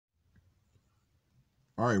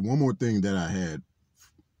All right, one more thing that I had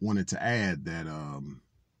wanted to add that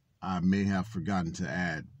I may have forgotten to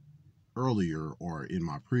add earlier or in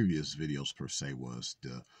my previous videos per se was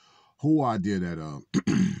the whole idea that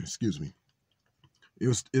excuse me,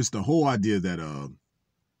 it's the whole idea that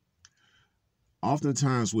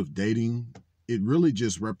oftentimes with dating, it really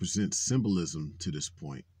just represents symbolism to this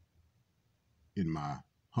point, in my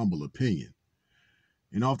humble opinion.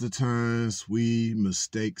 And oftentimes we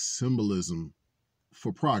mistake symbolism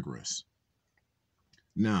for progress.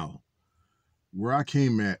 Now, where I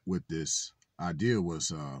came at with this idea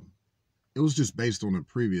was it was just based on a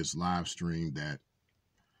previous live stream that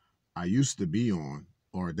I used to be on,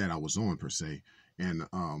 or that I was on per se. And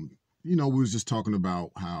we was just talking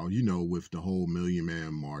about how, with the whole Million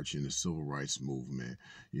Man March and the Civil Rights Movement,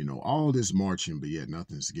 all this marching, but yet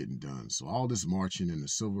nothing's getting done. So all this marching and the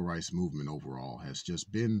Civil Rights Movement overall has just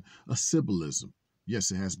been a symbolism.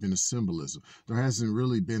 Yes, it has been a symbolism. There hasn't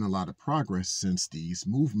really been a lot of progress since these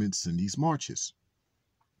movements and these marches.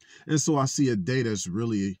 And so I see a day that's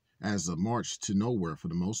really as a march to nowhere for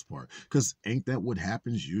the most part. Because ain't that what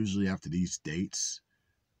happens usually after these dates?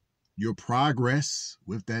 Your progress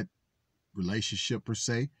with that relationship per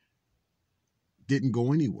se didn't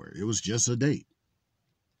go anywhere. It was just a date.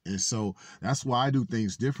 And so that's why I do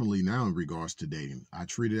things differently now in regards to dating. I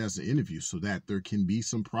treat it as an interview so that there can be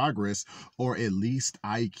some progress, or at least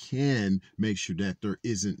I can make sure that there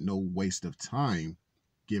isn't no waste of time,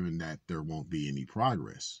 given that there won't be any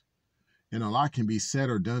progress. And a lot can be said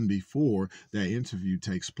or done before that interview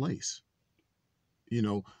takes place.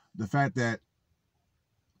 The fact that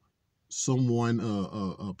someone,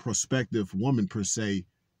 a prospective woman per se,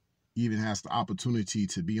 even has the opportunity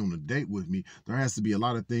to be on a date with me, there has to be a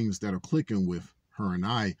lot of things that are clicking with her and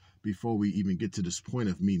I before we even get to this point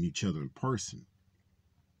of meeting each other in person.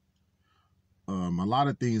 A lot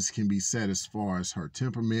of things can be said as far as her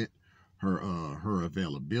temperament, her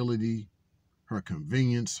availability, her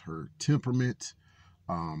convenience, her temperament.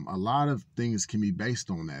 A lot of things can be based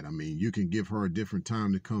on that. I mean, you can give her a different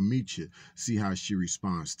time to come meet you, see how she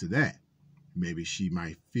responds to that. Maybe she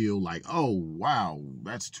might feel like, oh, wow,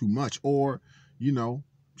 that's too much. Or,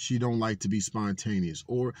 she don't like to be spontaneous.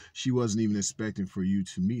 Or she wasn't even expecting for you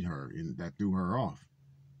to meet her, and that threw her off.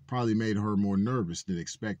 Probably made her more nervous than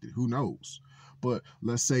expected. Who knows? But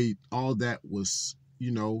let's say all that was,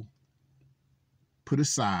 put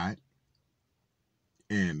aside,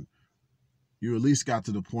 and you at least got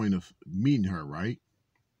to the point of meeting her, right?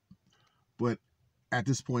 But at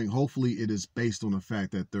this point, hopefully it is based on the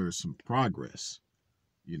fact that there is some progress.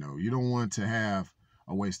 You don't want to have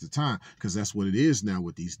a waste of time, because that's what it is now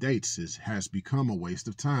with these dates. It has become a waste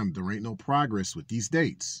of time. There ain't no progress with these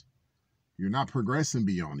dates. You're not progressing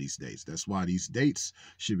beyond these dates. That's why these dates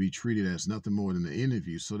should be treated as nothing more than an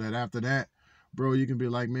interview, so that after that, bro, you can be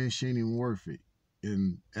like, man, she ain't even worth it.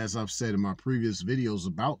 And as I've said in my previous videos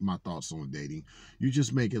about my thoughts on dating, you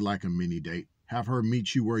just make it like a mini date. Have her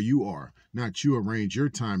meet you where you are, not you arrange your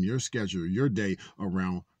time, your schedule, your day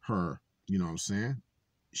around her. You know what I'm saying?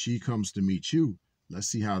 She comes to meet you. Let's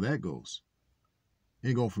see how that goes.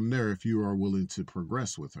 And go from there if you are willing to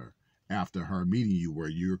progress with her after her meeting you where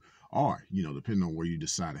you are, depending on where you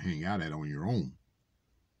decide to hang out at on your own.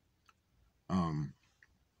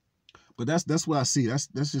 But that's what I see. That's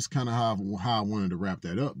just kind of how I wanted to wrap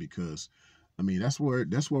that up, because I mean, that's where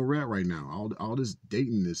we're at right now. All this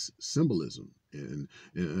dating is symbolism, and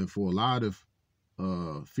for a lot of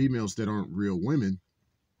females that aren't real women,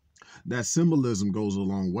 that symbolism goes a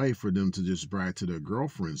long way for them to just brag to their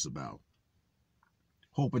girlfriends about,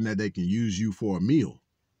 hoping that they can use you for a meal,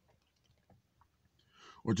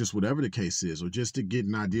 or just whatever the case is, or just to get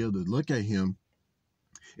an idea to look at him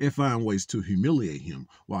and find ways to humiliate him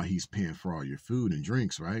while he's paying for all your food and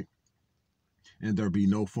drinks, right? And there be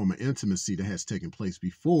no form of intimacy that has taken place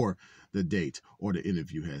before the date or the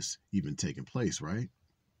interview has even taken place, right?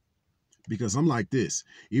 Because I'm like this,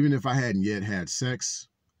 even if I hadn't yet had sex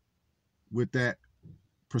with that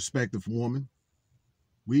prospective woman,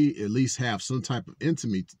 we at least have some type of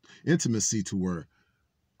intimacy to where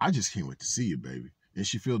I just can't wait to see you, baby. And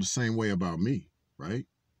she feel the same way about me, right?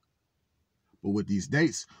 But with these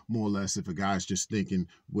dates, more or less, if a guy's just thinking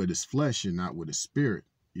with his flesh and not with his spirit,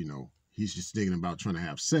 he's just thinking about trying to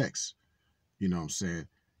have sex, you know what I'm saying?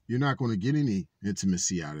 You're not going to get any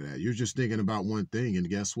intimacy out of that. You're just thinking about one thing, and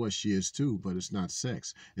guess what? She is too, but it's not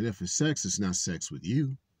sex. And if it's sex, it's not sex with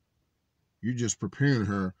you. You're just preparing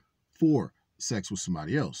her for sex with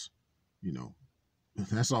somebody else.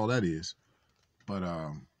 That's all that is. But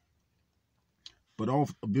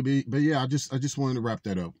yeah, I just wanted to wrap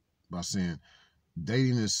that up by saying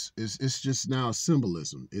dating is it's just now a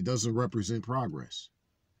symbolism. It doesn't represent progress.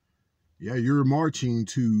 Yeah, you're marching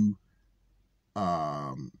to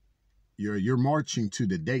you're marching to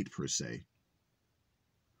the date per se,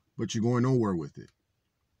 but you're going nowhere with it.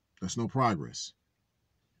 That's no progress.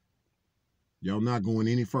 Y'all not going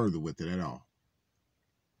any further with it at all.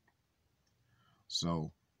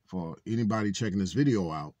 So for anybody checking this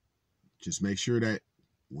video out, just make sure that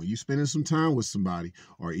when you're spending some time with somebody,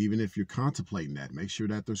 or even if you're contemplating that, make sure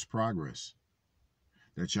that there's progress,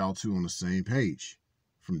 that y'all two on the same page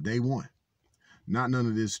from day one. Not none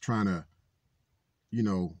of this trying to, you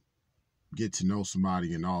know, get to know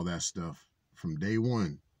somebody and all that stuff from day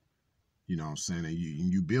one. You know what I'm saying? And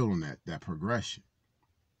you build on that progression.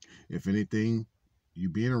 If anything, you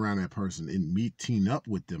being around that person and meeting up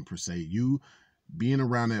with them per se, you being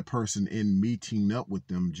around that person and meeting up with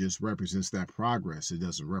them just represents that progress. It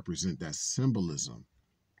doesn't represent that symbolism.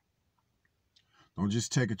 Don't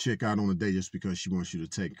just take a chick out on a date just because she wants you to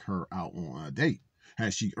take her out on a date.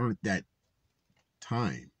 Has she earned that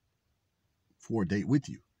time for a date with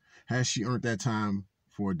you? Has she earned that time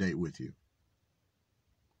for a date with you?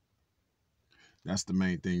 That's the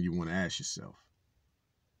main thing you want to ask yourself.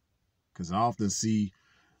 Because I often see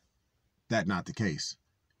that not the case.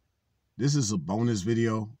 This is a bonus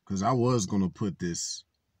video because I was going to put this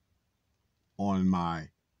on my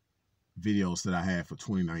videos that I had for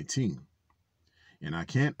 2019. And I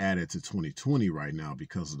can't add it to 2020 right now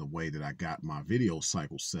because of the way that I got my video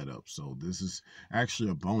cycle set up. So this is actually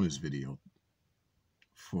a bonus video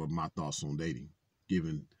for my thoughts on dating,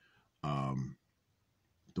 given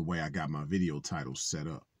the way I got my video titles set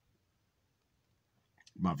up,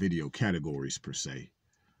 my video categories per se.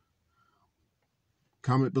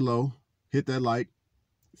 Comment below, hit that like,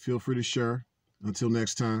 feel free to share. Until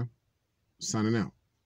next time, signing out.